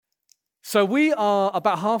So we are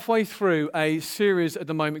about halfway through a series at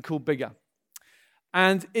the moment called Bigger.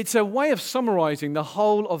 And it's a way of summarizing the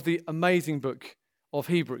whole of the amazing book of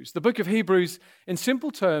Hebrews. The book of Hebrews, in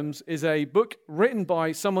simple terms, is a book written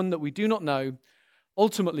by someone that we do not know,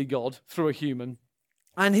 ultimately God, through a human.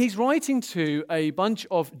 And he's writing to a bunch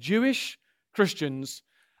of Jewish Christians.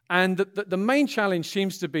 And the main challenge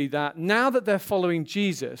seems to be that now that they're following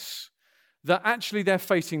Jesus, that actually they're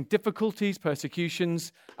facing difficulties,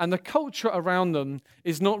 persecutions, and the culture around them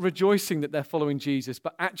is not rejoicing that they're following Jesus,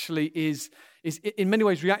 but actually is in many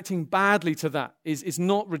ways reacting badly to that, is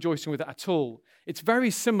not rejoicing with it at all. It's very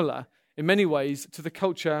similar in many ways to the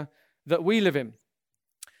culture that we live in.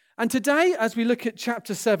 And today, as we look at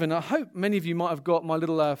chapter 7, I hope many of you might have got my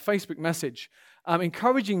little Facebook message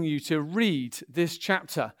encouraging you to read this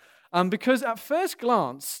chapter. Because at first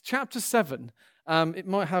glance, chapter 7, it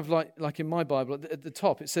might have, like in my Bible, at the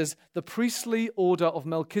top, it says, the priestly order of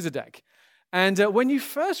Melchizedek. And when you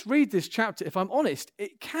first read this chapter, if I'm honest,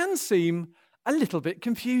 it can seem a little bit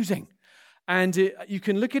confusing. And you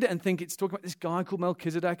can look at it and think it's talking about this guy called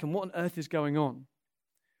Melchizedek and what on earth is going on.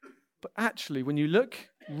 But actually, when you look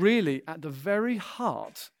really at the very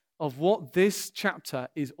heart of what this chapter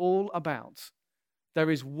is all about, there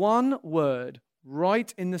is one word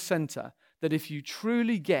right in the center that if you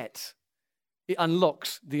truly get, it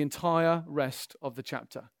unlocks the entire rest of the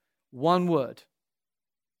chapter. One word: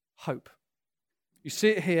 hope. You see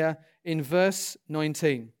it here in verse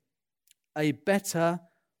 19. A better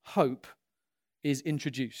hope is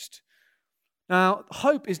introduced. Now,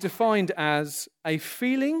 hope is defined as a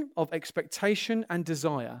feeling of expectation and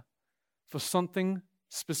desire for something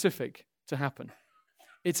specific to happen.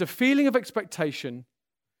 It's a feeling of expectation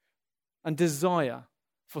and desire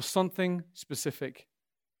for something specific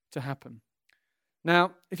to happen.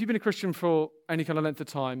 Now, if you've been a Christian for any kind of length of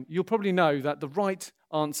time, you'll probably know that the right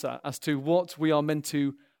answer as to what we are meant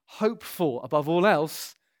to hope for above all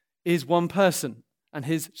else is one person and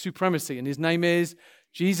his supremacy, and his name is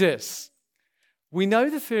Jesus. We know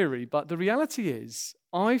the theory, but the reality is,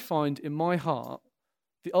 I find in my heart,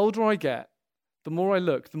 the older I get, the more I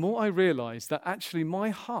look, the more I realize that actually my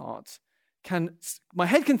head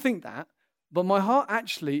can think that, but my heart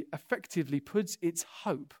actually effectively puts its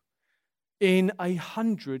hope in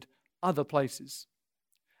 100 other places.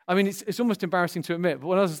 I mean, it's almost embarrassing to admit, but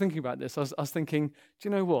when I was thinking about this, I was thinking, do you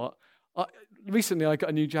know what? Recently I got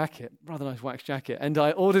a new jacket, rather nice wax jacket, and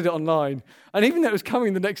I ordered it online. And even though it was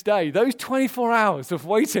coming the next day, those 24 hours of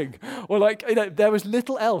waiting were like, there was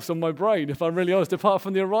little else on my brain, if I'm really honest, apart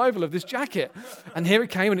from the arrival of this jacket. And here it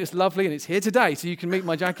came, and it's lovely, and it's here today, so you can meet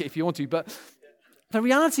my jacket if you want to. But the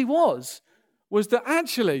reality was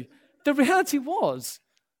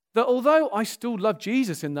that although I still loved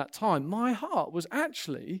Jesus in that time, my heart was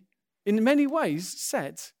actually, in many ways,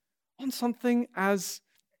 set on something as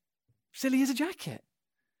silly as a jacket.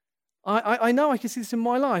 I know I can see this in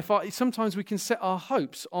my life. Sometimes we can set our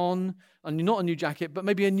hopes on not a new jacket, but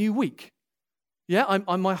maybe a new week. Yeah,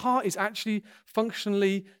 my heart is actually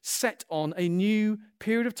functionally set on a new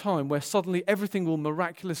period of time where suddenly everything will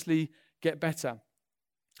miraculously get better.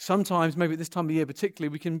 Sometimes, maybe at this time of year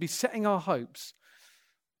particularly, we can be setting our hopes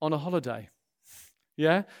on a holiday.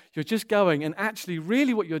 Yeah? You're just going, and actually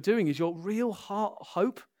really what you're doing is your real heart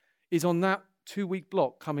hope is on that 2-week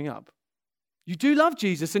block coming up. You do love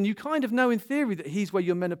Jesus, and you kind of know in theory that he's where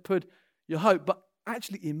you're meant to put your hope, but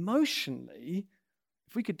actually emotionally,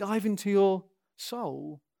 if we could dive into your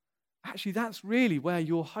soul, actually that's really where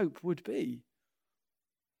your hope would be.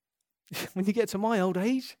 When you get to my old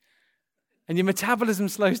age, and your metabolism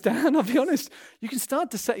slows down, I'll be honest, you can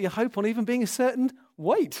start to set your hope on even being a certain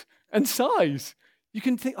weight and size. You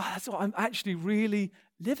can think, that's what I'm actually really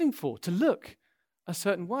living for, to look a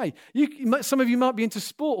certain way. Some of you might be into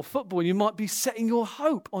sport or football, and you might be setting your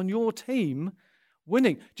hope on your team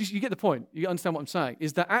winning. You get the point. You understand what I'm saying?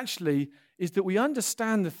 Is that we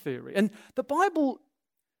understand the theory. And the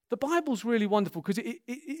Bible's really wonderful because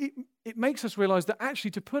it makes us realize that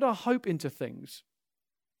actually to put our hope into things,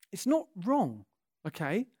 it's not wrong,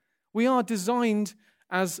 okay? We are designed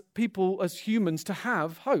as people, as humans, to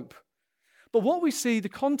have hope. But what we see, the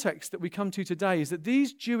context that we come to today, is that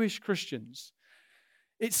these Jewish Christians,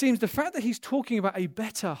 it seems the fact that he's talking about a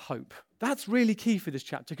better hope, that's really key for this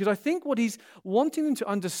chapter, because I think what he's wanting them to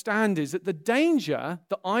understand is that the danger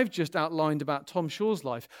that I've just outlined about Tom Shaw's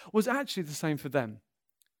life was actually the same for them.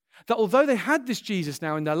 That although they had this Jesus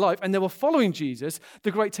now in their life and they were following Jesus,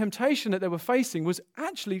 the great temptation that they were facing was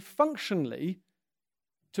actually functionally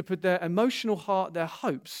to put their emotional heart, their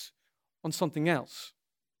hopes on something else.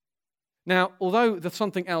 Now, although the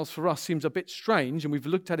something else for us seems a bit strange, and we've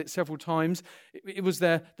looked at it several times, it was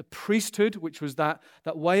the priesthood, which was that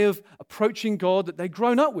way of approaching God that they'd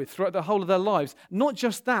grown up with throughout the whole of their lives. Not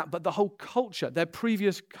just that, but the whole culture, their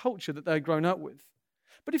previous culture that they'd grown up with.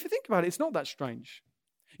 But if you think about it, it's not that strange.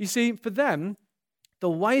 You see, for them, the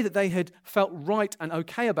way that they had felt right and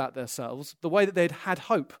okay about themselves, the way that they'd had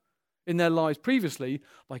hope in their lives previously,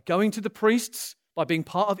 by going to the priests, by being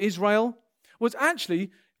part of Israel, was actually,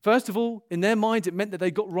 first of all, in their minds, it meant that they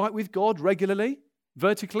got right with God regularly,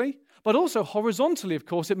 vertically, but also horizontally, of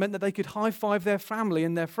course, it meant that they could high-five their family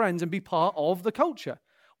and their friends and be part of the culture.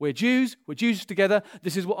 We're Jews together,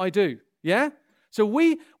 this is what I do, yeah? So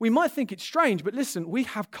we might think it's strange, but listen, we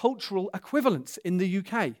have cultural equivalents in the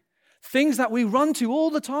UK. Things that we run to all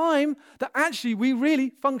the time that actually we really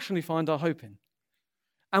functionally find our hope in.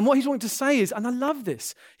 And what he's wanting to say is, and I love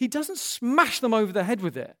this, he doesn't smash them over the head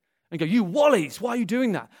with it and go, you wallies, why are you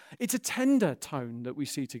doing that? It's a tender tone that we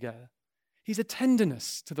see together. He's a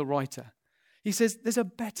tenderness to the writer. He says, there's a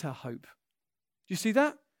better hope. Do you see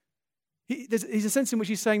that? There's a sense in which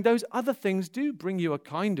he's saying those other things do bring you a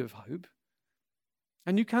kind of hope.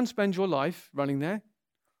 And you can spend your life running there,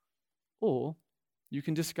 or you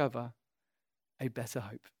can discover a better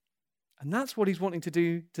hope. And that's what he's wanting to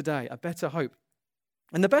do today, a better hope.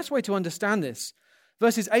 And the best way to understand this,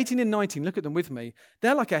 verses 18 and 19, look at them with me.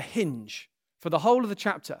 They're like a hinge for the whole of the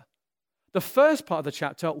chapter. The first part of the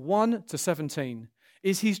chapter, 1 to 17,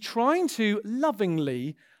 is he's trying to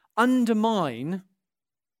lovingly undermine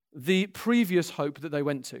the previous hope that they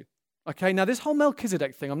went to. Okay, now this whole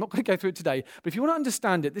Melchizedek thing, I'm not going to go through it today, but if you want to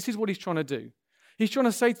understand it, this is what he's trying to do. He's trying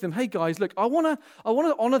to say to them, hey guys, look, I want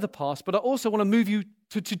to honor the past, but I also want to move you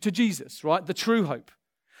to Jesus, right? The true hope.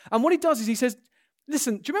 And what he does is he says,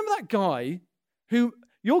 listen, do you remember that guy who,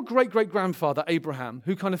 your great-great-grandfather, Abraham,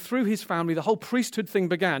 who kind of through his family, the whole priesthood thing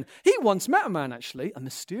began? He once met a man, actually, a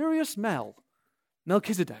mysterious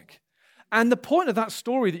Melchizedek. And the point of that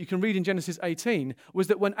story that you can read in Genesis 18 was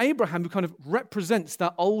that when Abraham, who kind of represents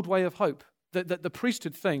that old way of hope, the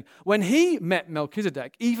priesthood thing, when he met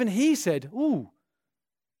Melchizedek, even he said, ooh,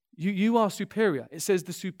 you are superior. It says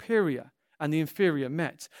the superior and the inferior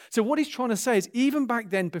met. So what he's trying to say is even back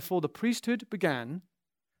then, before the priesthood began,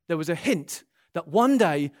 there was a hint that one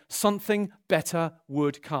day something better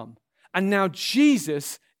would come. And now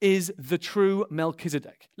Jesus is the true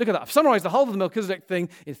Melchizedek. Look at that. I've summarized the whole of the Melchizedek thing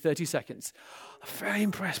in 30 seconds. I'm very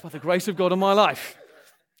impressed by the grace of God in my life.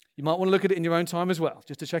 You might want to look at it in your own time as well,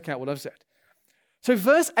 just to check out what I've said. So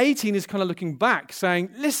verse 18 is kind of looking back, saying,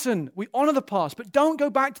 listen, we honor the past, but don't go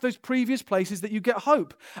back to those previous places that you get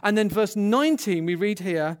hope. And then verse 19, we read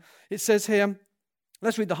here, it says here,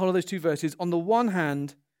 let's read the whole of those two verses. On the one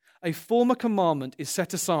hand, a former commandment is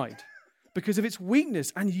set aside because of its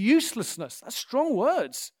weakness and uselessness. That's strong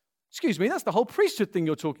words. Excuse me, that's the whole priesthood thing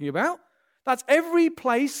you're talking about. That's every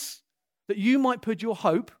place that you might put your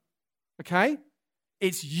hope, okay?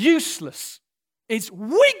 It's useless. Its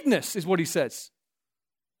weakness is what he says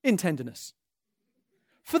in tenderness.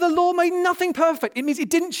 For the law made nothing perfect. It means it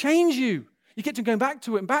didn't change you. You get to go back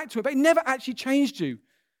to it, but it never actually changed you.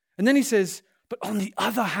 And then he says, but on the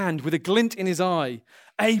other hand, with a glint in his eye,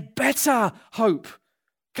 a better hope,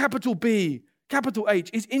 capital B, capital H,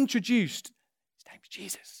 is introduced. His name's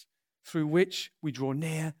Jesus, through which we draw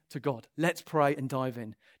near to God. Let's pray and dive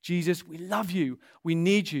in. Jesus, we love you. We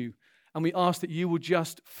need you. And we ask that you will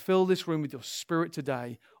just fill this room with your spirit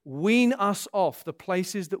today. Wean us off the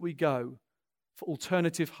places that we go for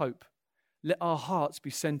alternative hope. Let our hearts be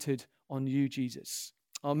centered on you, Jesus.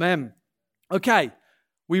 Amen. Okay,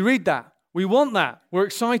 we read that. We want that. We're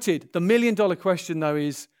excited. The $1 million question, though,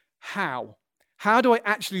 is how? How do I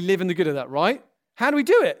actually live in the good of that, right? How do we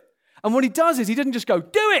do it? And what he does is he didn't just go,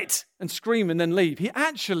 do it, and scream and then leave. He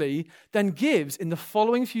actually then gives, in the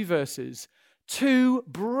following few verses, 2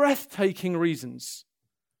 breathtaking reasons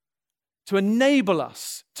to enable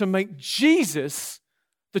us to make Jesus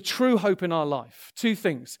the true hope in our life. 2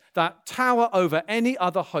 things that tower over any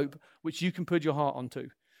other hope which you can put your heart onto.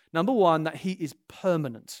 Number 1, that he is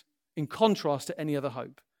permanent, in contrast to any other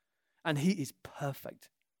hope. And he is perfect.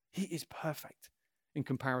 He is perfect in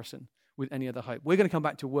comparison with any other hope. We're going to come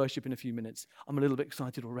back to worship in a few minutes. I'm a little bit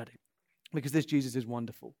excited already because this Jesus is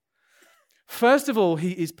wonderful. First of all,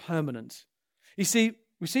 he is permanent. You see,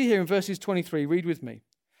 we see here in verses 23, read with me.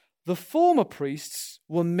 The former priests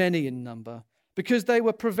were many in number because they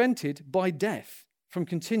were prevented by death from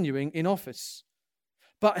continuing in office.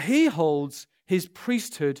 But he holds his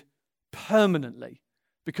priesthood permanently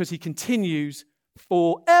because he continues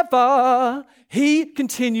forever. He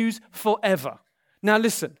continues forever. Now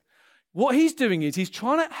listen, what he's doing is he's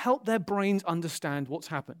trying to help their brains understand what's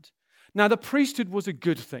happened. Now, the priesthood was a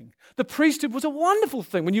good thing. The priesthood was a wonderful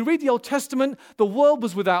thing. When you read the Old Testament, the world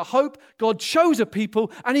was without hope. God chose a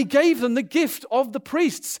people, and he gave them the gift of the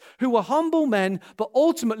priests, who were humble men, but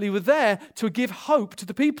ultimately were there to give hope to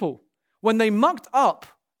the people. When they mucked up,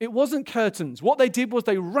 it wasn't curtains. What they did was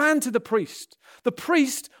they ran to the priest. The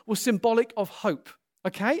priest was symbolic of hope,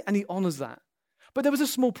 okay? And he honors that. But there was a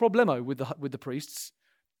small problemo with the priests.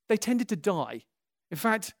 They tended to die. In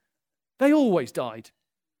fact, they always died.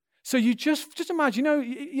 So you just imagine,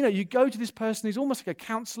 you go to this person who's almost like a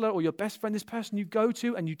counselor or your best friend, this person you go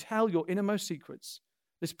to and you tell your innermost secrets,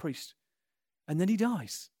 this priest, and then he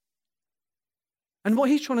dies. And what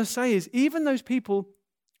he's trying to say is, even those people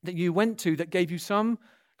that you went to that gave you some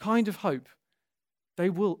kind of hope,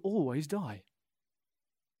 they will always die.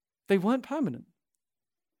 They weren't permanent.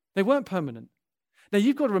 They weren't permanent. Now,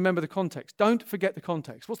 you've got to remember the context. Don't forget the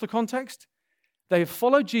context. What's the context? They have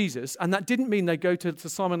followed Jesus, and that didn't mean they go to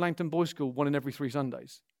Simon Langton Boys' School one in every 3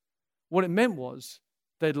 Sundays. What it meant was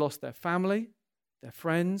they'd lost their family, their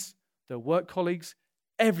friends, their work colleagues.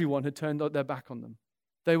 Everyone had turned their back on them.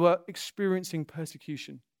 They were experiencing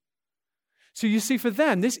persecution. So you see, for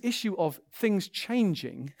them, this issue of things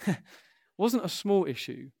changing wasn't a small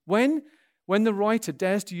issue. When the writer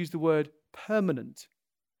dares to use the word permanent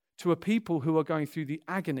to a people who are going through the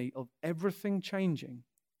agony of everything changing,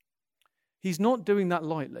 he's not doing that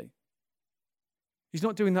lightly. He's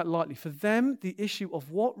not doing that lightly. For them, the issue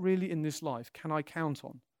of what really in this life can I count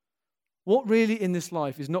on, what really in this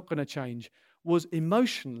life is not going to change, was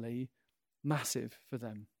emotionally massive for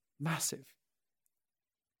them. Massive.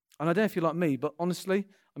 And I don't know if you're like me, but honestly,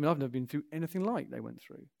 I've never been through anything like they went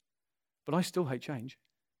through. But I still hate change.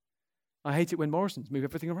 I hate it when Morrisons move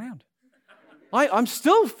everything around. I'm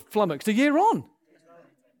still flummoxed a year on.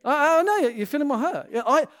 I know, you're feeling my hurt.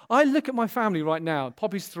 I look at my family right now.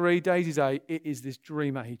 Poppy's 3, Daisy's 8. It is this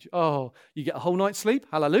dream age. Oh, you get a whole night's sleep.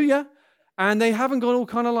 Hallelujah. And they haven't gone all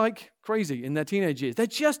kind of like crazy in their teenage years. They're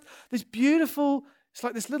just this beautiful, it's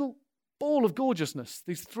like this little ball of gorgeousness,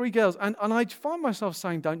 these 3 girls. And I find myself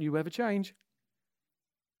saying, don't you ever change.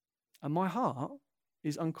 And my heart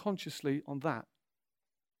is unconsciously on that.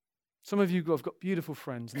 Some of you have got beautiful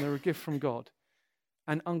friends, and they're a gift from God.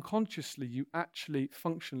 And unconsciously, you actually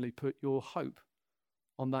functionally put your hope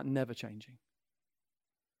on that never changing.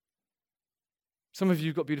 Some of you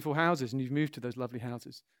have got beautiful houses, and you've moved to those lovely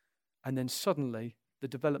houses. And then suddenly, the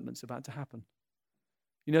development's about to happen.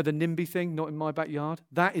 You know the NIMBY thing, not in my backyard?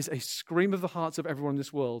 That is a scream of the hearts of everyone in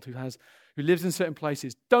this world who lives in certain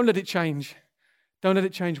places. Don't let it change. Don't let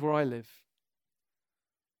it change where I live.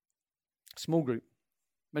 Small group.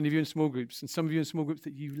 Many of you in small groups, and some of you in small groups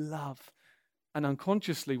that you love. And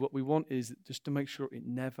unconsciously, what we want is just to make sure it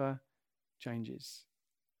never changes.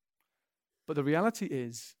 But the reality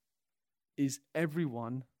is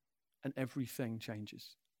everyone and everything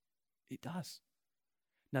changes. It does.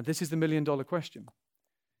 Now, this is the $1 million question.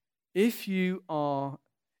 If your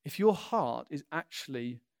heart is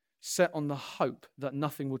actually set on the hope that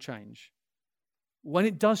nothing will change, when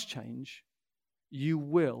it does change, you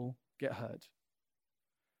will get hurt.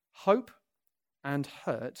 Hope and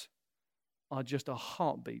hurt are just a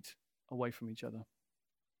heartbeat away from each other.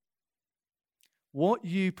 What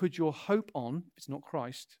you put your hope on, if it's not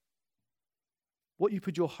Christ, what you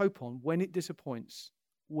put your hope on when it disappoints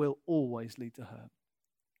will always lead to hurt.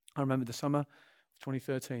 I remember the summer of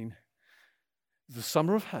 2013, the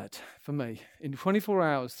summer of hurt for me. In 24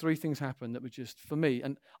 hours, 3 things happened that were just, for me,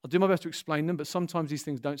 and I'll do my best to explain them, but sometimes these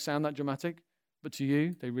things don't sound that dramatic, but to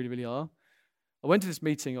you, they really, really are. I went to this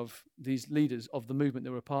meeting of these leaders of the movement they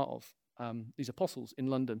were a part of, these apostles in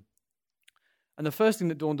London. And the first thing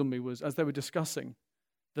that dawned on me was, as they were discussing,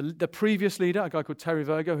 the previous leader, a guy called Terry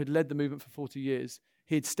Virgo, who had led the movement for 40 years,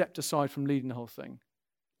 he had stepped aside from leading the whole thing.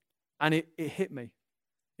 And it hit me.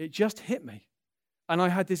 It just hit me. And I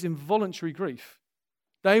had this involuntary grief.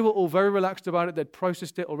 They were all very relaxed about it. They'd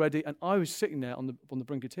processed it already. And I was sitting there on the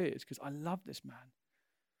brink of tears because I love this man.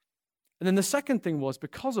 And then the second thing was,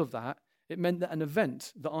 because of that, it meant that an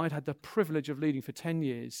event that I'd had the privilege of leading for 10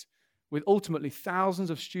 years, with ultimately thousands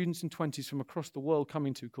of students and 20s from across the world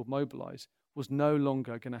coming to, called Mobilize, was no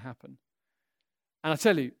longer going to happen. And I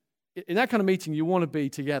tell you, in that kind of meeting, you want to be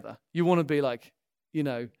together. You want to be like,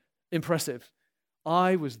 impressive.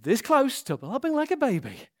 I was this close to blubbing like a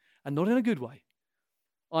baby, and not in a good way.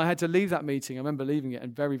 I had to leave that meeting. I remember leaving it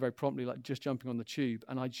and very, very promptly, just jumping on the tube.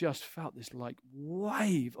 And I just felt this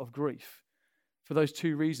wave of grief for those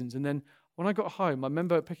 2 reasons. And then when I got home, I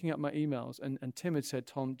remember picking up my emails, and Tim had said,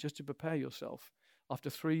 Tom, just to prepare yourself, after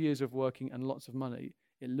 3 years of working and lots of money,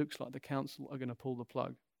 it looks like the council are going to pull the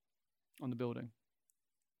plug on the building.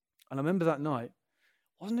 And I remember that night,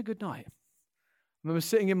 Wasn't a good night. I remember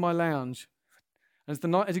sitting in my lounge,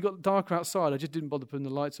 and as it got darker outside, I just didn't bother putting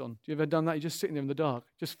the lights on. You ever done that? You're just sitting there in the dark.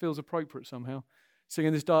 It just feels appropriate somehow. Sitting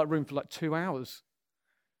in this dark room for like 2 hours.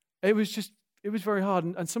 It was very hard.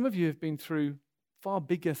 And some of you have been through far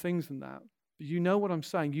bigger things than that. But you know what I'm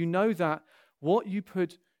saying. You know that what you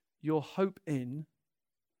put your hope in,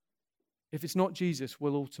 if it's not Jesus,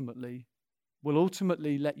 will ultimately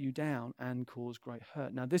let you down and cause great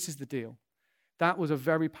hurt. Now, this is the deal. That was a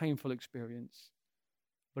very painful experience,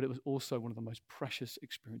 but it was also one of the most precious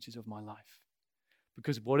experiences of my life.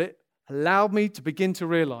 Because what it allowed me to begin to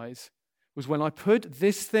realize was when I put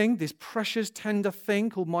this thing, this precious, tender thing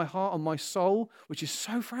called my heart and my soul, which is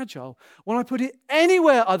so fragile, when I put it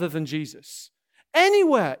anywhere other than Jesus,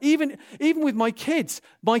 anywhere, even with my kids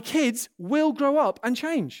will grow up and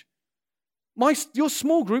change. Your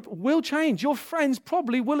small group will change. Your friends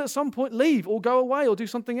probably will at some point leave or go away or do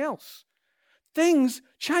something else. Things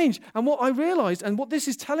change. And what I realized, and what this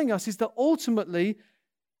is telling us, is that ultimately,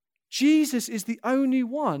 Jesus is the only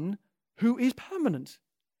one who is permanent.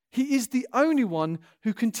 He is the only one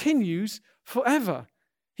who continues forever.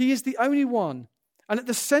 He is the only one. And at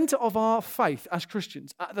the center of our faith as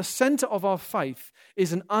Christians, at the center of our faith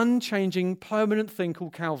is an unchanging, permanent thing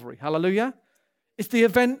called Calvary. Hallelujah. It's the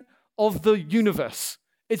event of the universe.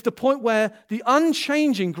 It's the point where the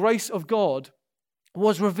unchanging grace of God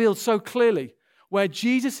was revealed so clearly, where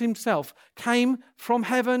Jesus himself came from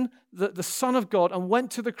heaven, the Son of God, and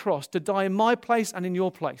went to the cross to die in my place and in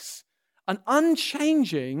your place. An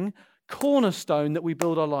unchanging cornerstone that we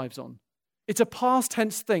build our lives on. It's a past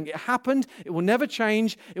tense thing. It happened. It will never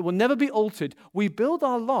change. It will never be altered. We build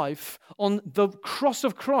our life on the cross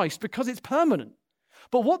of Christ because it's permanent.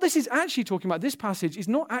 But what this is actually talking about, this passage, is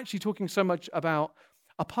not actually talking so much about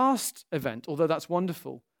a past event, although that's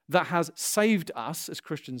wonderful, that has saved us, as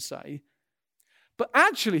Christians say. But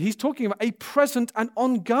actually, he's talking about a present and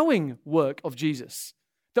ongoing work of Jesus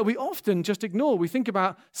that we often just ignore. We think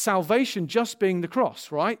about salvation just being the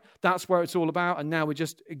cross, right? That's where it's all about, and now we're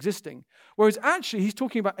just existing. Whereas actually, he's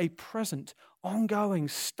talking about a present, ongoing,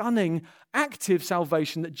 stunning, active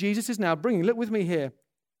salvation that Jesus is now bringing. Look with me here.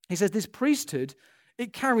 He says this priesthood,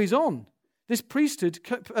 it carries on. This priesthood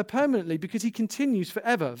permanently because he continues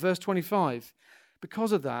forever. Verse 25.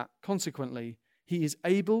 Because of that, consequently, he is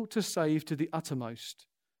able to save to the uttermost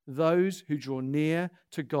those who draw near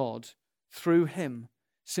to God through him,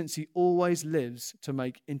 since he always lives to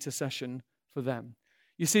make intercession for them.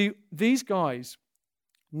 You see, these guys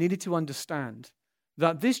needed to understand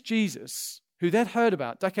that this Jesus, who they'd heard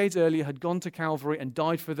about decades earlier, had gone to Calvary and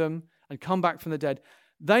died for them and come back from the dead.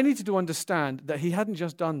 They needed to understand that he hadn't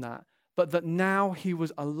just done that, but that now he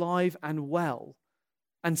was alive and well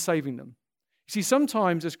and saving them. You see,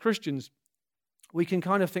 sometimes as Christians, we can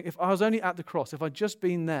kind of think, if I was only at the cross, if I'd just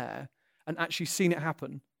been there and actually seen it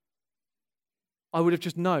happen, I would have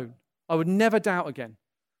just known. I would never doubt again.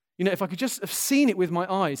 You know, if I could just have seen it with my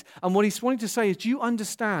eyes. And what he's wanting to say is, do you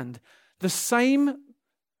understand the same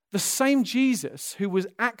Jesus who was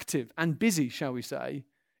active and busy, shall we say,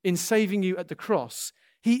 in saving you at the cross,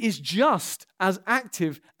 he is just as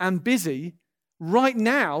active and busy right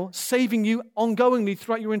now saving you ongoingly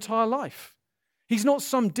throughout your entire life. He's not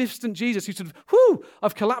some distant Jesus who sort of,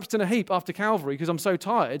 I've collapsed in a heap after Calvary because I'm so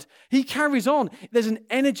tired. He carries on. There's an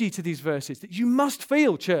energy to these verses that you must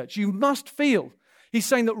feel, church. You must feel. He's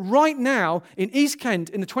saying that right now in East Kent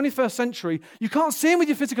in the 21st century, you can't see him with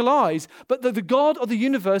your physical eyes, but the God of the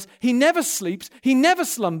universe, he never sleeps, he never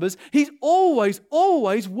slumbers. He's always,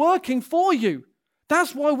 always working for you.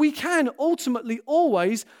 That's why we can ultimately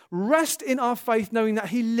always rest in our faith, knowing that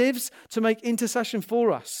he lives to make intercession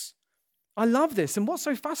for us. I love this. And what's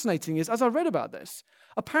so fascinating is, as I read about this,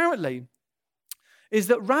 apparently is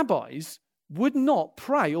that rabbis would not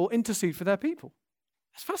pray or intercede for their people.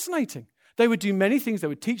 That's fascinating. They would do many things. They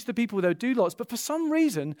would teach the people. They would do lots. But for some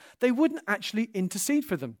reason, they wouldn't actually intercede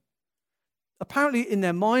for them. Apparently, in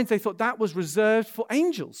their minds, they thought that was reserved for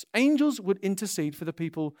angels. Angels would intercede for the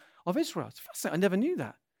people of Israel. It's fascinating. I never knew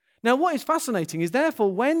that. Now, what is fascinating is,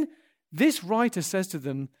 therefore, when this writer says to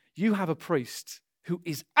them, you have a priest who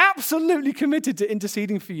is absolutely committed to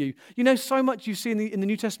interceding for you. You know, so much you see in the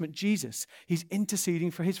New Testament, Jesus, he's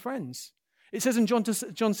interceding for his friends. It says in John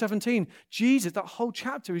 17, Jesus, that whole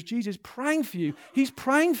chapter is Jesus praying for you. He's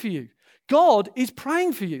praying for you. God is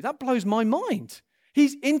praying for you. That blows my mind.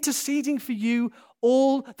 He's interceding for you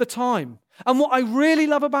all the time. And what I really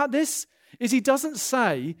love about this is he doesn't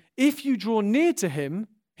say, if you draw near to him,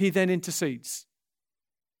 he then intercedes.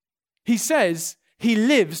 He says, he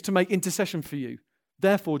lives to make intercession for you.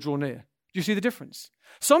 Therefore, draw near. Do you see the difference?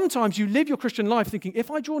 Sometimes you live your Christian life thinking, if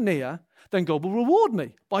I draw near, then God will reward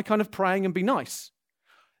me by kind of praying and be nice.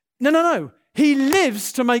 No. He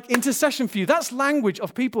lives to make intercession for you. That's language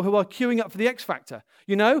of people who are queuing up for the X Factor.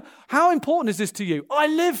 You know, how important is this to you? I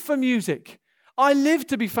live for music. I live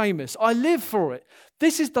to be famous. I live for it.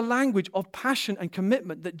 This is the language of passion and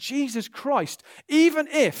commitment that Jesus Christ, even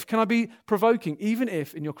if, can I be provoking, even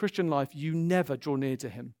if in your Christian life you never draw near to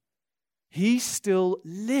him, he still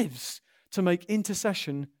lives to make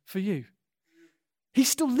intercession for you. He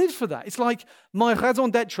still lives for that. It's like my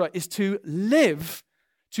raison d'etre is to live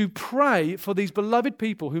to pray for these beloved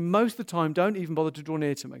people who most of the time don't even bother to draw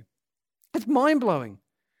near to me. It's mind-blowing.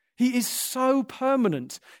 He is so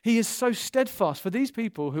permanent. He is so steadfast for these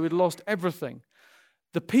people who had lost everything.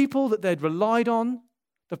 The people that they'd relied on,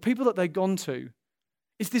 the people that they'd gone to,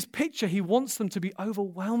 it's this picture he wants them to be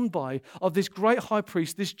overwhelmed by of this great high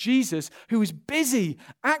priest, this Jesus, who is busy,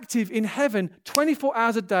 active in heaven 24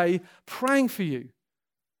 hours a day, praying for you.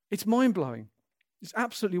 It's mind-blowing. It's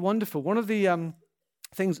absolutely wonderful. One of the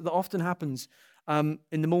things that often happens in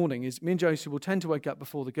the morning is me and Josie will tend to wake up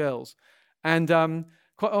before the girls. And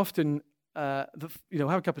quite often, have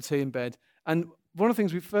a cup of tea in bed. And one of the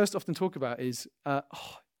things we first often talk about is, we'll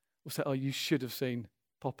say, you should have seen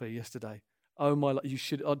Poppy yesterday. Oh my, you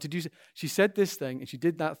should. Oh, did you? She said this thing and she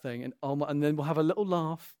did that thing, and and then we'll have a little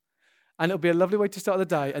laugh, and it'll be a lovely way to start the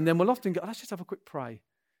day. And then we'll often go, let's just have a quick pray,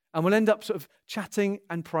 and we'll end up sort of chatting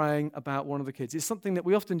and praying about one of the kids. It's something that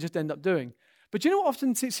we often just end up doing. But do you know what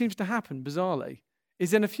often seems to happen, bizarrely,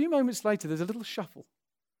 is then a few moments later there's a little shuffle,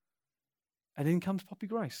 and in comes Poppy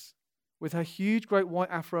Grace with her huge, great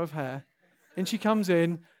white afro of hair, and she comes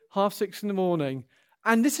in 6:30 in the morning,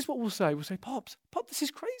 and this is what we'll say. We'll say, Pop, this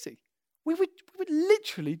is crazy. We were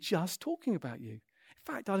literally just talking about you. In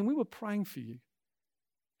fact, darling, we were praying for you.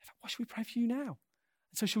 In fact, why should we pray for you now?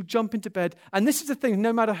 And so she'll jump into bed. And this is the thing,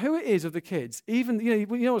 no matter who it is of the kids, even, you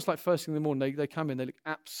know what it's like first thing in the morning, they come in, they look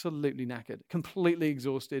absolutely knackered, completely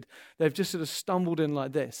exhausted. They've just sort of stumbled in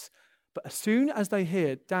like this. But as soon as they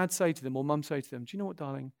hear Dad say to them or Mum say to them, do you know what,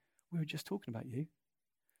 darling? We were just talking about you.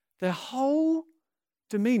 Their whole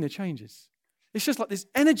demeanor changes. It's just like this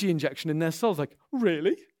energy injection in their souls, like,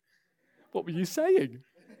 really? What were you saying?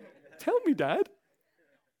 Tell me, Dad.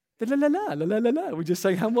 La la la la la la la. We're just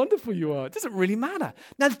saying how wonderful you are. It doesn't really matter.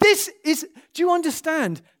 Now this is, do you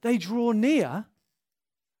understand? They draw near,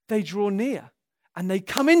 and they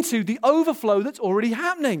come into the overflow that's already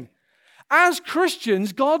happening. As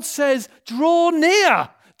Christians, God says, draw near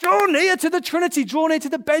to the Trinity, draw near to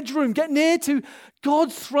the bedroom, get near to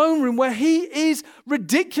God's throne room where he is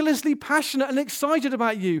ridiculously passionate and excited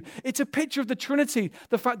about you. It's a picture of the Trinity,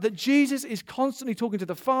 the fact that Jesus is constantly talking to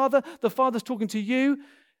the Father's talking to you.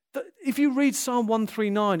 If you read Psalm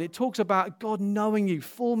 139, it talks about God knowing you,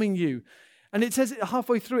 forming you. And it says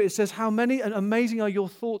halfway through, it says, how many and amazing are your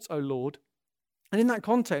thoughts, O Lord? And in that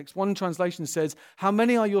context, one translation says, how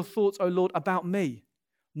many are your thoughts, O Lord, about me?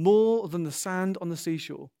 More than the sand on the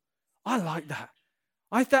seashore. I like that.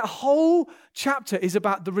 That whole chapter is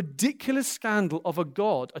about the ridiculous scandal of a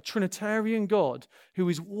God, a Trinitarian God, who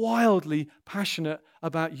is wildly passionate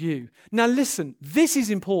about you. Now listen, this is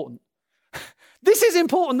important. This is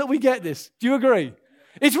important that we get this. Do you agree?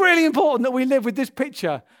 It's really important that we live with this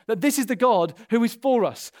picture, that this is the God who is for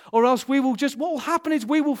us. Or else what will happen is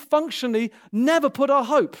we will functionally never put our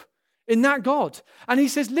hope in that God. And he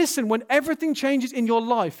says, listen, when everything changes in your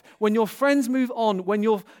life, when your friends move on, when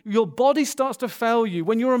your body starts to fail you,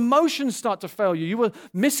 when your emotions start to fail you, you were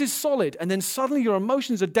Mrs. Solid, and then suddenly your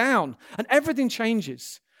emotions are down, and everything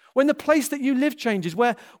changes. When the place that you live changes,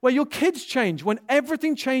 where your kids change, when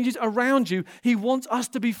everything changes around you, he wants us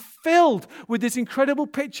to be filled with this incredible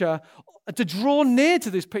picture, to draw near to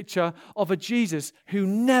this picture of a Jesus who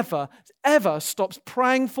never, ever stops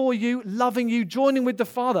praying for you, loving you, joining with the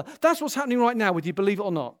Father. That's what's happening right now with you, believe it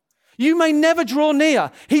or not. You may never draw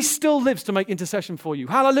near. He still lives to make intercession for you.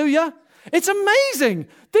 Hallelujah. It's amazing.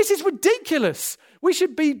 This is ridiculous. We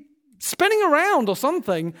should be spinning around or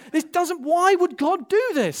something. Why would God do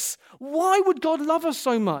this? Why would God love us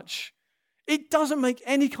so much? It doesn't make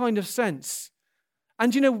any kind of sense.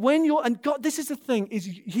 And God, this is the thing, is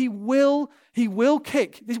he will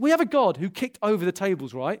kick. We have a God who kicked over the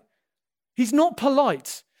tables, right? He's not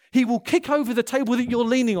polite. He will kick over the table that you're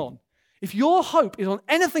leaning on. If your hope is on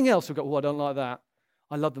anything else, you'll go, I don't like that.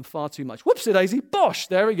 I love them far too much. Whoopsie daisy, bosh,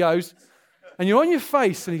 there he goes. And you're on your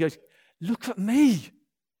face and he goes, look at me.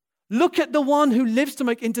 Look at the one who lives to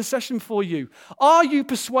make intercession for you. Are you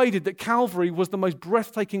persuaded that Calvary was the most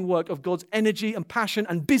breathtaking work of God's energy and passion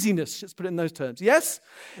and busyness? Let's put it in those terms. Yes?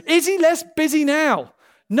 Is he less busy now?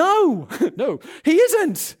 No, no, he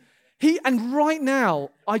isn't. And right now,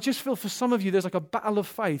 I just feel for some of you, there's like a battle of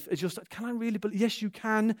faith. It's just, can I really believe? Yes, you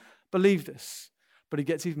can believe this, but it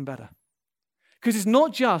gets even better. Because it's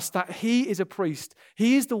not just that he is a priest.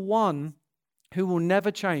 He is the one who will never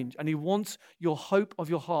change, and he wants your hope of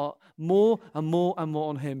your heart more and more and more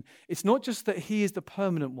on him. It's not just that he is the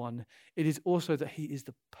permanent one. It is also that he is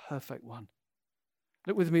the perfect one.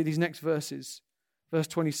 Look with me at these next verses. Verse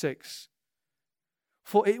 26.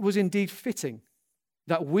 For it was indeed fitting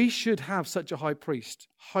that we should have such a high priest,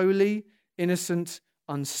 holy, innocent,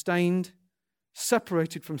 unstained,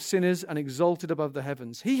 separated from sinners and exalted above the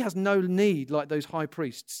heavens. He has no need, like those high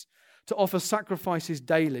priests, to offer sacrifices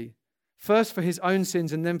daily, first for his own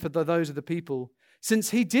sins and then for those of the people, since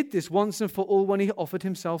he did this once and for all when he offered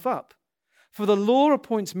himself up. For the law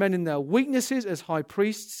appoints men in their weaknesses as high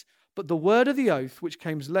priests, but the word of the oath, which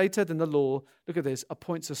came later than the law, look at this,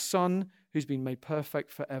 appoints a son who's been made perfect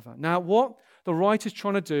forever. Now, what the writer's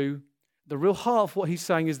trying to do, the real heart of what he's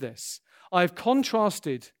saying is this. I've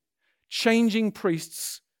contrasted changing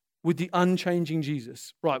priests with the unchanging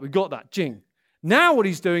Jesus. Right, we got that, jing. Now what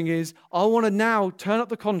he's doing is, I want to now turn up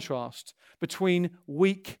the contrast between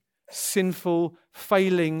weak, sinful,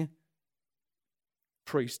 failing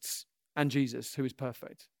priests and Jesus, who is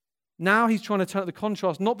perfect. Now he's trying to turn up the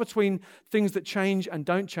contrast, not between things that change and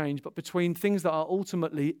don't change, but between things that are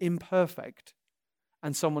ultimately imperfect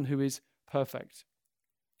and someone who is perfect.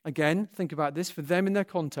 Again, think about this. For them in their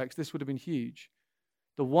context, this would have been huge.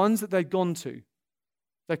 The ones that they'd gone to,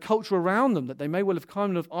 their culture around them that they may well have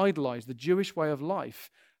kind of idolized, the Jewish way of life,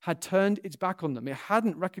 had turned its back on them. It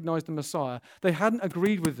hadn't recognized the Messiah. They hadn't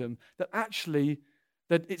agreed with them that actually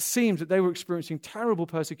that it seems that they were experiencing terrible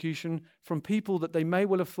persecution from people that they may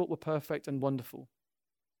well have thought were perfect and wonderful.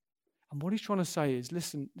 And what he's trying to say is,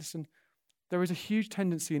 listen, there is a huge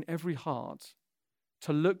tendency in every heart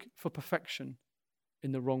to look for perfection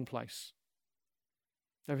in the wrong place.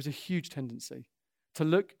 There is a huge tendency to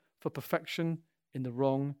look for perfection in the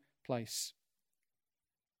wrong place.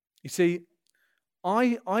 You see,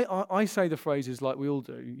 I say the phrases like we all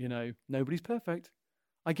do, nobody's perfect.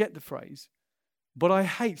 I get the phrase. But I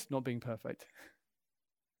hate not being perfect.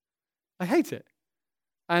 I hate it.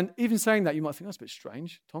 And even saying that, you might think, that's a bit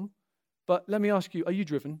strange, Tom. But let me ask you, are you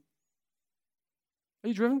driven? Are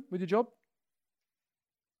you driven with your job?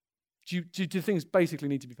 Do things basically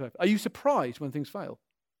need to be perfect? Are you surprised when things fail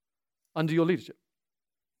under your leadership?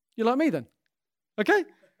 You're like me then. Okay?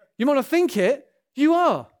 You might not think it. You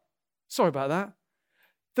are. Sorry about that.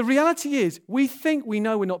 The reality is, we think we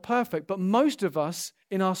know we're not perfect, but most of us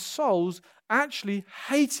in our souls actually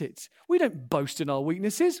hate it. We don't boast in our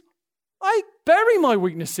weaknesses. I bury my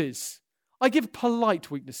weaknesses. I give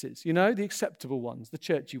polite weaknesses, the acceptable ones, the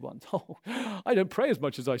churchy ones. Oh, I don't pray as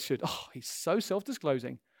much as I should. Oh, he's so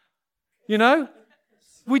self-disclosing.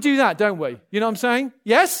 We do that, don't we? You know what I'm saying?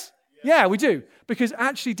 Yes? Yeah, we do. Because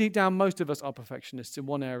actually, deep down, most of us are perfectionists in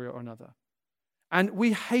one area or another. And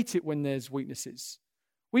we hate it when there's weaknesses.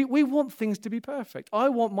 We want things to be perfect. I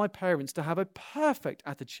want my parents to have a perfect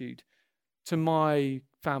attitude to my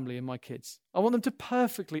family and my kids. I want them to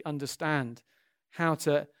perfectly understand how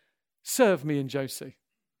to serve me and Josie.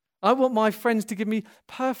 I want my friends to give me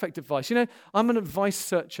perfect advice. I'm an advice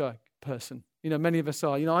searcher person. Many of us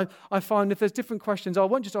are. I find if there's different questions, I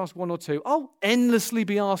won't just ask one or two. I'll endlessly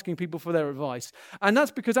be asking people for their advice. And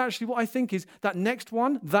that's because actually what I think is that next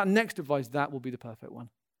advice, that will be the perfect one.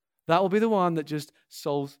 That will be the one that just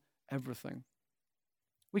solves everything.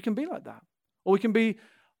 We can be like that. Or we can be,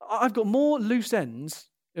 I've got more loose ends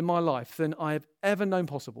in my life than I have ever known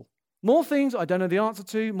possible. More things I don't know the answer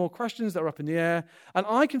to, more questions that are up in the air. And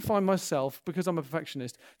I can find myself, because I'm a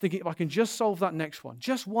perfectionist, thinking if I can just solve that next one,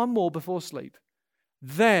 just one more before sleep,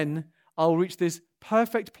 then I'll reach this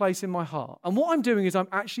perfect place in my heart. And what I'm doing is I'm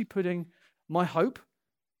actually putting my hope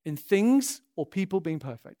in things or people being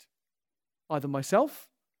perfect. Either myself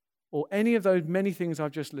or any of those many things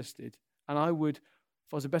I've just listed. And I would,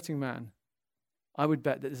 if I was a betting man, I would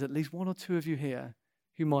bet that there's at least one or two of you here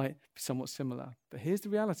who might be somewhat similar. But here's the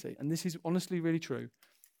reality, and this is honestly really true.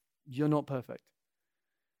 You're not perfect.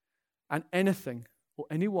 And anything or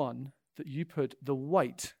anyone that you put the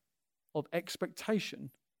weight of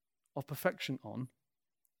expectation of perfection on,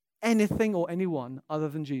 anything or anyone other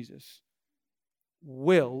than Jesus,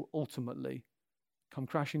 will ultimately come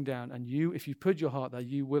crashing down. And you, if you put your heart there,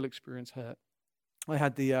 you will experience hurt. I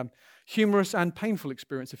had the humorous and painful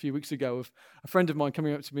experience a few weeks ago of a friend of mine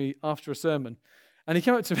coming up to me after a sermon. And he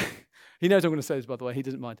came up to me, he knows I'm going to say this, by the way, he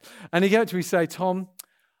doesn't mind. And he came up to me and say, Tom,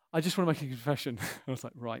 I just want to make a confession. I was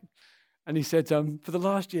like, right. And he said, for the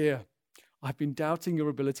last year, I've been doubting your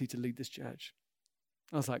ability to lead this church.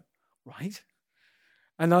 I was like, right.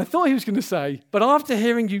 And I thought he was going to say, but after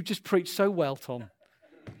hearing you just preach so well, Tom,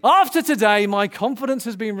 after today, my confidence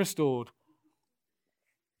has been restored.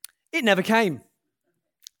 It never came.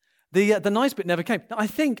 The nice bit never came. Now, I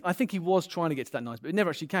think he was trying to get to that nice bit. It never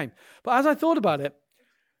actually came. But as I thought about it,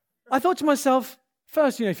 I thought to myself,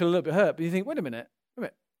 first, you feel a little bit hurt, but you think, wait a minute.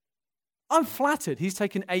 I'm flattered he's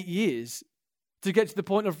taken 8 years to get to the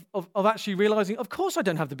point of actually realizing, of course I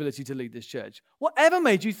don't have the ability to lead this church. Whatever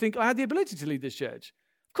made you think I had the ability to lead this church?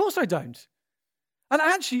 Of course I don't. And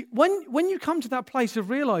actually, when you come to that place of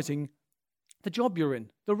realizing the job you're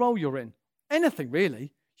in, the role you're in, anything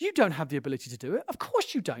really, you don't have the ability to do it. Of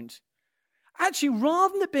course you don't. Actually,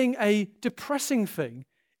 rather than it being a depressing thing,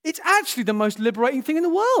 it's actually the most liberating thing in the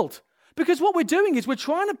world. Because what we're doing is we're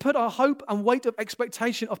trying to put our hope and weight of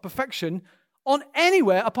expectation of perfection on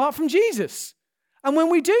anywhere apart from Jesus. And when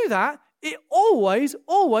we do that, it always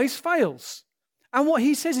fails. And what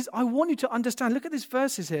he says is, I want you to understand, look at these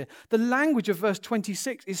verses here. The language of verse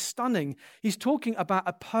 26 is stunning. He's talking about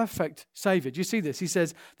a perfect Savior. Do you see this? He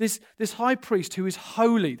says, this high priest who is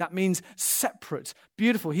holy, that means separate,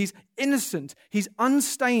 beautiful. He's innocent. He's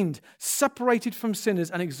unstained, separated from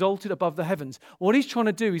sinners and exalted above the heavens. What he's trying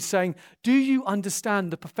to do is saying, do you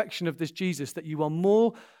understand the perfection of this Jesus that you are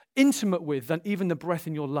more intimate with than even the breath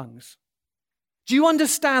in your lungs? Do you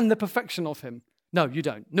understand the perfection of him? No, you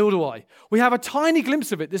don't. Nor do I. We have a tiny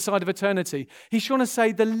glimpse of it this side of eternity. He's trying to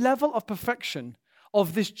say the level of perfection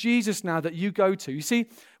of this Jesus now that you go to. You see,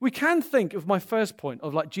 we can think of my first point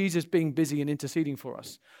of like Jesus being busy and interceding for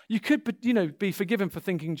us. You could, be forgiven for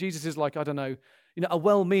thinking Jesus is like, I don't know, a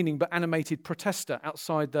well-meaning but animated protester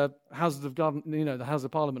outside the Houses of Government, the House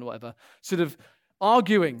of Parliament or whatever, sort of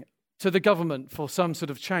arguing to the government for some sort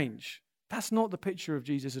of change. That's not the picture of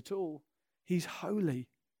Jesus at all. He's holy.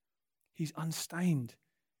 He's unstained.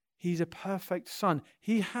 He's a perfect son.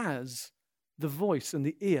 He has the voice and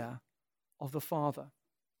the ear of the Father,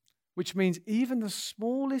 which means even the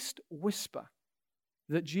smallest whisper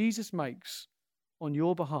that Jesus makes on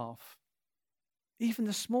your behalf, even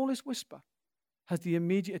the smallest whisper, has the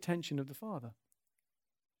immediate attention of the Father.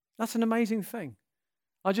 That's an amazing thing.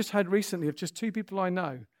 I just heard recently of just 2 people I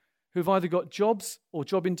know who've either got jobs or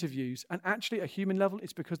job interviews, and actually at a human level,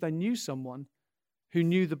 it's because they knew someone who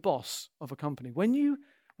knew the boss of a company. When you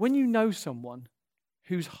know someone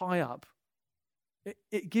who's high up,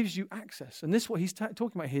 it gives you access. And this is what he's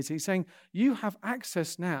talking about here. He's saying you have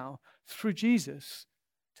access now through Jesus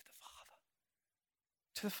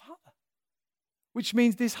to the Father. Which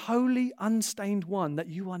means this holy, unstained one that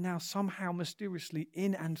you are now somehow mysteriously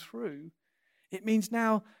in and through, it means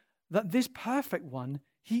now that this perfect one,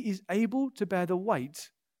 he is able to bear the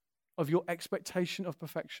weight of your expectation of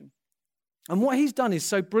perfection. And what he's done is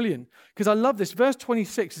so brilliant, because I love this. Verse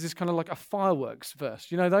 26 is this kind of like a fireworks verse.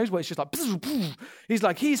 You know those where it's just like, he's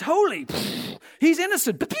like, he's holy, he's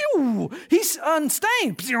innocent, he's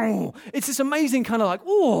unstained. It's this amazing kind of like,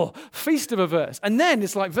 feast of a verse. And then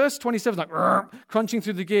it's like verse 27, like crunching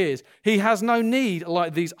through the gears. He has no need,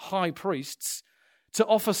 like these high priests, to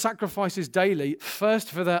offer sacrifices daily, first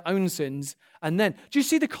for their own sins, and then. Do you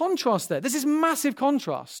see the contrast there? There's this massive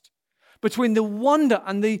contrast between the wonder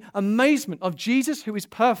and the amazement of Jesus, who is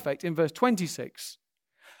perfect in verse 26,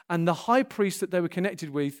 and the high priest that they were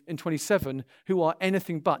connected with in 27, who are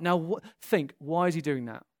anything but. Now, think, why is he doing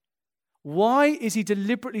that? Why is he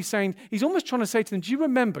deliberately saying, he's almost trying to say to them, do you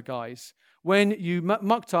remember, guys, when you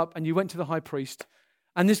mucked up and you went to the high priest,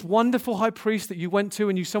 and this wonderful high priest that you went to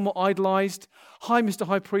and you somewhat idolized, hi, Mr.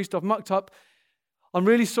 High Priest, I've mucked up. I'm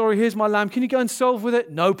really sorry, here's my lamb. Can you go and solve with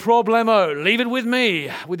it? No problemo. Leave it with me,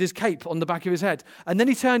 with his cape on the back of his head. And then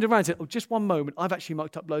he turned around and said, just one moment. I've actually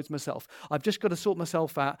mucked up loads myself. I've just got to sort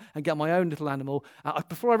myself out and get my own little animal.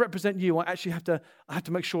 Before I represent you, I have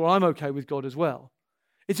to make sure I'm okay with God as well.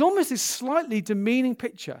 It's almost this slightly demeaning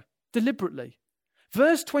picture, deliberately.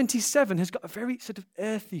 Verse 27 has got a very sort of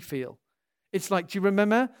earthy feel. It's like, do you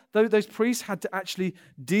remember? Those priests had to actually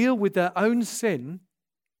deal with their own sin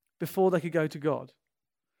before they could go to God.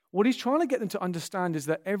 What he's trying to get them to understand is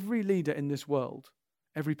that every leader in this world,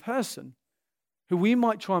 every person who we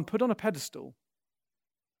might try and put on a pedestal,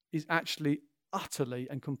 is actually utterly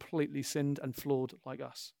and completely sinned and flawed like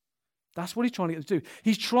us. That's what he's trying to get them to do.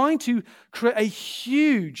 He's trying to create a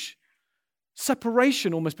huge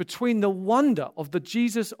separation almost between the wonder of the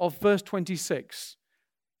Jesus of verse 26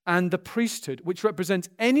 and the priesthood, which represents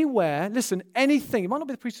anywhere, listen, anything. It might not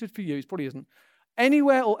be the priesthood for you, it probably isn't.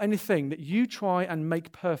 Anywhere or anything that you try and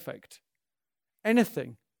make perfect,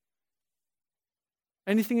 anything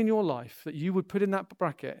in your life that you would put in that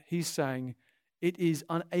bracket, he's saying it is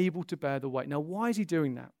unable to bear the weight. Now, why is he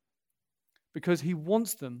doing that? Because he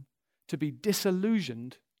wants them to be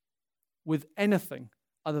disillusioned with anything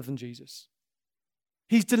other than Jesus.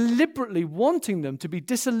 He's deliberately wanting them to be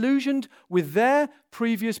disillusioned with their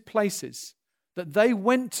previous places that they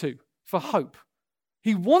went to for hope.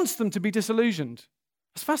 He wants them to be disillusioned.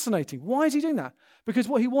 It's fascinating. Why is he doing that? Because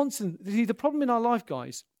what he wants them, the problem in our life,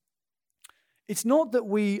 guys, it's not that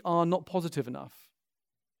we are not positive enough.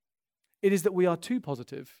 It is that we are too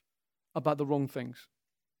positive about the wrong things.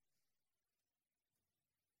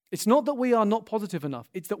 It's not that we are not positive enough.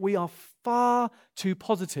 It's that we are far too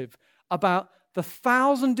positive about the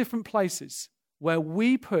 1,000 different places where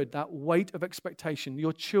we put that weight of expectation,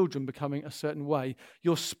 your children becoming a certain way,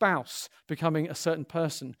 your spouse becoming a certain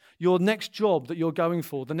person, your next job that you're going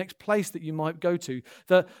for, the next place that you might go to,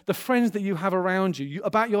 the friends that you have around you,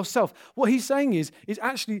 about yourself. What he's saying is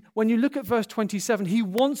actually, when you look at verse 27, he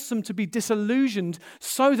wants them to be disillusioned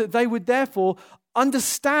so that they would therefore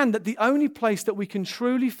understand that the only place that we can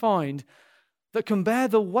truly find that can bear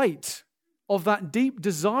the weight of that deep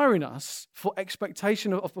desire in us for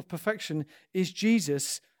expectation of perfection is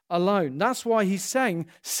Jesus alone. That's why he's saying,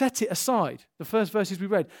 set it aside. The first verses we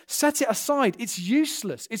read, set it aside. It's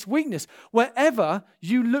useless. It's weakness. Wherever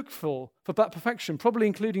you look for that perfection, probably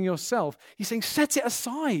including yourself, he's saying, set it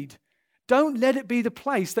aside. Don't let it be the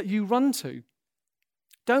place that you run to.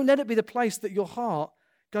 Don't let it be the place that your heart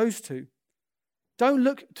goes to. Don't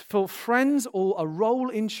look for friends or a role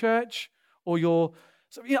in church or your...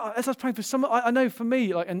 So, as I was praying for some, I know for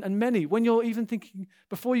me, and many, when you're even thinking,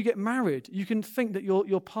 before you get married, you can think that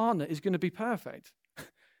your partner is going to be perfect.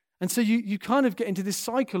 And so you kind of get into this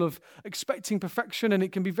cycle of expecting perfection, and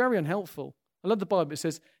it can be very unhelpful. I love the Bible. It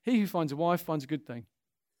says, he who finds a wife finds a good thing.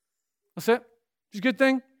 That's it. It's a good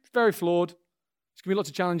thing. It's very flawed. There's going to be lots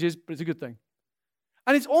of challenges, but it's a good thing.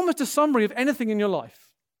 And it's almost a summary of anything in your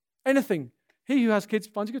life. Anything. He who has kids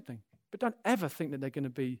finds a good thing. But don't ever think that they're going to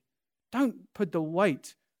be. Don't put the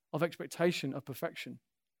weight of expectation of perfection.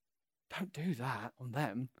 Don't do that on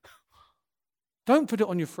them. Don't put it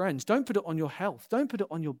on your friends. Don't put it on your health. Don't put it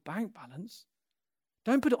on your bank balance.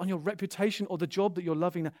 Don't put it on your reputation or the job that you're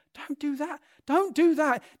loving now. Don't do that. Don't do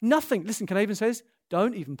that. Nothing. Listen, can I even say,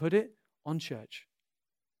 don't even put it on church.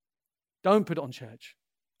 Don't put it on church.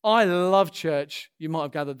 I love church. You might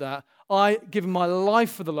have gathered that. I give my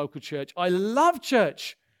life for the local church. I love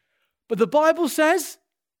church. But the Bible says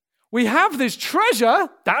we have this treasure,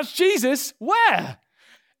 that's Jesus, where?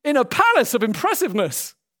 In a palace of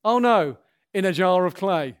impressiveness. Oh no, in a jar of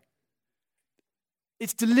clay.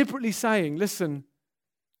 It's deliberately saying, listen,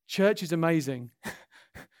 church is amazing.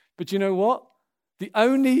 But you know what? The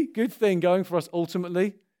only good thing going for us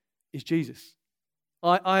ultimately is Jesus.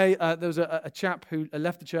 There was a chap who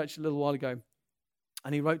left the church a little while ago,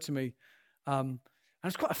 and he wrote to me, and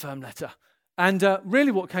it's quite a firm letter. And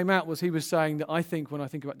really what came out was he was saying that I think when I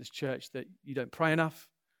think about this church that you don't pray enough,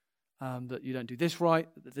 that you don't do this right,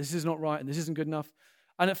 that this is not right, and this isn't good enough.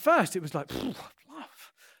 And at first it was like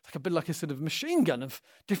a bit like a sort of machine gun of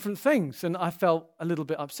different things. And I felt a little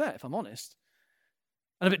bit upset, if I'm honest,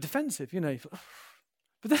 and a bit defensive, you know.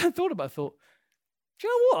 But then I thought, do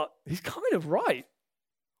you know what? He's kind of right.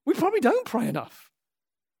 We probably don't pray enough.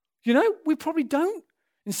 You know, we probably don't,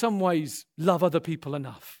 in some ways, love other people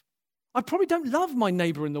enough. I probably don't love my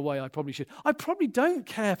neighbor in the way I probably should. I probably don't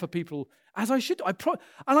care for people as I should. And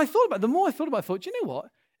I thought about it. The more I thought about it, I thought, you know what?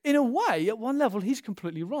 In a way, at one level, he's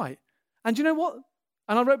completely right. And you know what?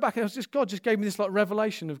 And I wrote back, and it was just God just gave me this like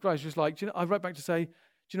revelation of grace. Just like, I wrote back to say, do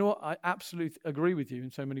you know what? I absolutely agree with you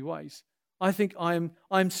in so many ways. I think I'm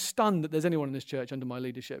stunned that there's anyone in this church under my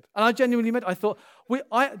leadership. And I genuinely meant, I thought,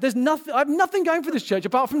 I have nothing going for this church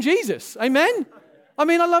apart from Jesus. Amen? I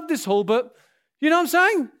mean, I love this hall, but you know what I'm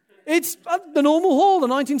saying? It's the normal hall, the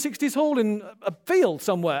 1960s hall in a field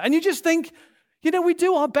somewhere. And you just think, you know, we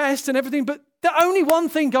do our best and everything, but the only one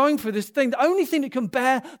thing going for this thing, the only thing that can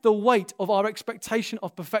bear the weight of our expectation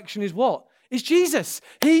of perfection is what? Is Jesus.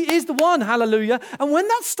 He is the one, hallelujah. And when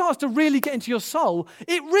that starts to really get into your soul,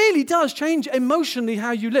 it really does change emotionally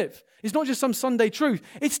how you live. It's not just some Sunday truth.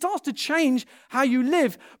 It starts to change how you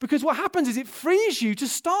live, because what happens is it frees you to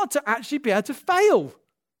start to actually be able to fail.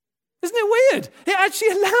 Isn't it weird? It actually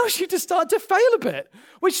allows you to start to fail a bit,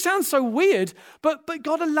 which sounds so weird, but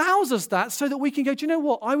God allows us that so that we can go, do you know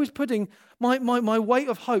what? I was putting my weight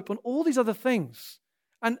of hope on all these other things.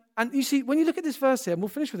 And you see, when you look at this verse here, and we'll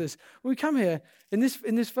finish with this, when we come here, in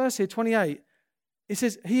this verse here, 28, it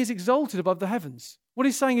says, he is exalted above the heavens. What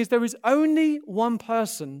he's saying is there is only one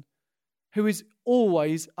person who is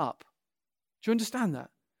always up. Do you understand that?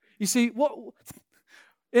 You see,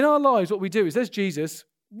 in our lives, what we do is there's Jesus,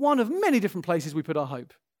 one of many different places we put our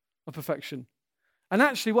hope of perfection. And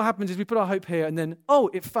actually what happens is we put our hope here and then,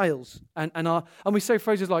 it fails. And we say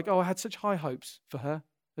phrases like, I had such high hopes for her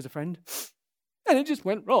as a friend. And it just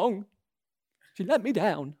went wrong. She let me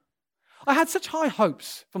down. I had such high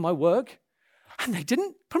hopes for my work. And they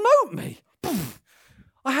didn't promote me.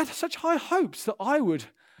 I had such high hopes that I would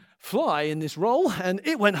fly in this role. And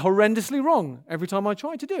it went horrendously wrong every time I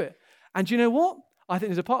tried to do it. And do you know what? I think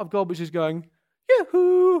there's a part of God which is going,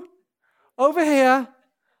 yoo-hoo, over here.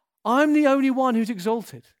 I'm the only one who's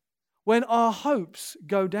exalted. When our hopes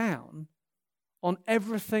go down on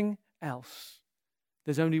everything else,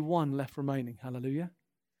 there's only one left remaining. Hallelujah.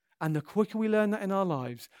 And the quicker we learn that in our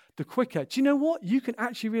lives, the quicker. Do you know what? You can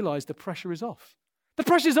actually realize the pressure is off. The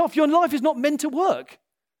pressure is off. Your life is not meant to work.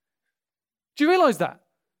 Do you realize that?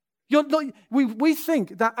 We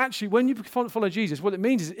think that actually when you follow Jesus, what it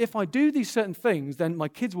means is if I do these certain things, then my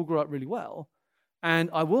kids will grow up really well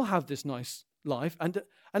and I will have this nice life. And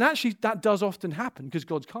actually that does often happen because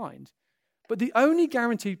God's kind. But the only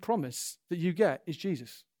guaranteed promise that you get is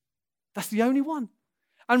Jesus. That's the only one.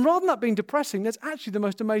 And rather than that being depressing, that's actually the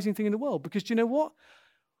most amazing thing in the world. Because do you know what?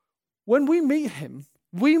 When we meet him,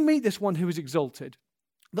 we meet this one who is exalted,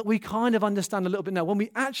 that we kind of understand a little bit now. When we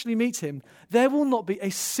actually meet him, there will not be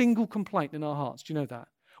a single complaint in our hearts. Do you know that?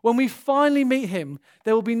 When we finally meet him,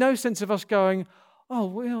 there will be no sense of us going, oh,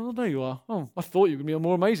 well, there you are. Oh, I thought you were going to be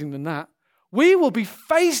more amazing than that. We will be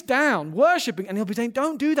face down, worshiping, and he'll be saying,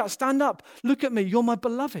 don't do that, stand up, look at me, you're my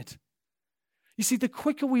beloved. You see, the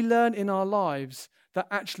quicker we learn in our lives that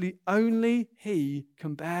actually only he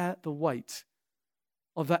can bear the weight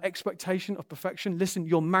of that expectation of perfection, listen,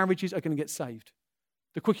 your marriages are going to get saved.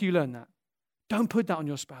 The quicker you learn that. Don't put that on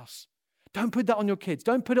your spouse. Don't put that on your kids.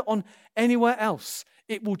 Don't put it on anywhere else.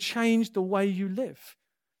 It will change the way you live.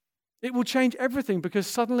 It will change everything because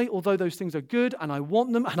suddenly, although those things are good and I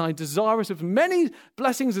want them and I desire as many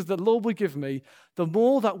blessings as the Lord would give me, the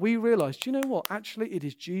more that we realize, do you know what? Actually, it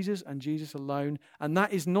is Jesus and Jesus alone. And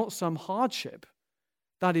that is not some hardship.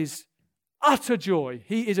 That is utter joy.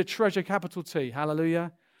 He is a treasure, capital T.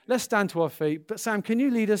 Hallelujah. Let's stand to our feet. But Sam, can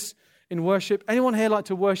you lead us in worship? Anyone here like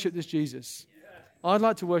to worship this Jesus? I'd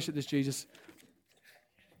like to worship this Jesus.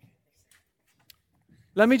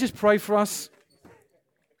 Let me just pray for us.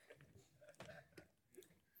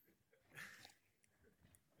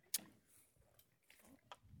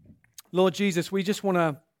 Lord Jesus, we just want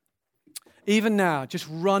to, even now, just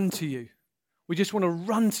run to you. We just want to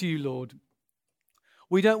run to you, Lord.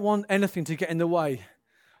 We don't want anything to get in the way,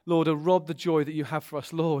 Lord, or rob the joy that you have for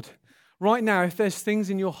us, Lord. Right now, if there's things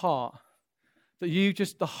in your heart that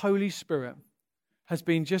the Holy Spirit has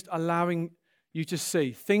been just allowing you to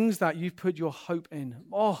see, things that you've put your hope in.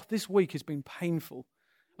 Oh, this week has been painful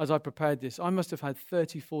as I prepared this. I must have had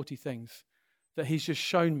 30, 40 things that he's just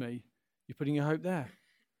shown me. You're putting your hope there.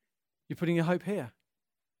 You're putting your hope here.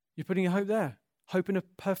 You're putting your hope there. Hope in a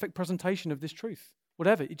perfect presentation of this truth.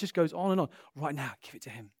 Whatever. It just goes on and on. Right now, give it to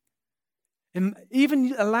him. And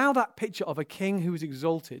even allow that picture of a king who is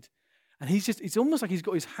exalted. And it's almost like he's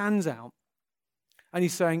got his hands out. And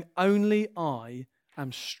he's saying, only I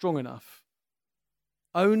am strong enough.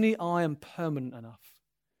 Only I am permanent enough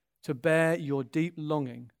to bear your deep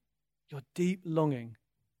longing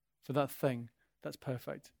for that thing that's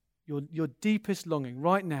perfect. Your deepest longing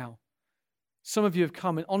right now. Some of you have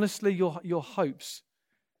come and honestly your hopes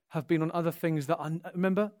have been on other things that are,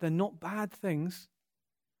 remember, they're not bad things.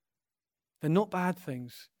 They're not bad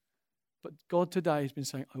things. But God today has been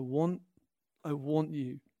saying, I want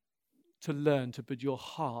you to learn to put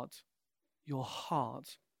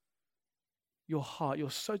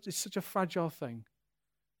it's such a fragile thing,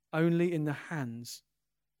 only in the hands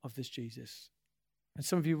of this Jesus. And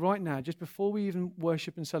some of you right now, just before we even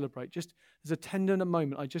worship and celebrate, just as a tender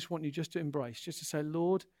moment, I just want you just to embrace, just to say,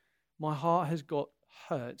 Lord, my heart has got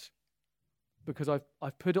hurt because I've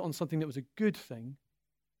put it on something that was a good thing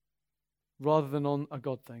rather than on a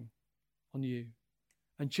God thing, on you.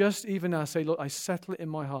 And just even now say, Lord, I settle it in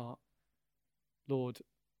my heart, Lord,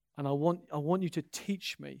 and I want you to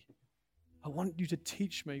teach me. I want you to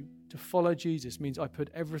teach me to follow Jesus means I put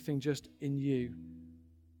everything just in you.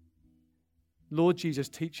 Lord Jesus,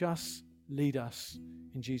 teach us, lead us.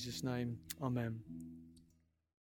 In Jesus' name, amen.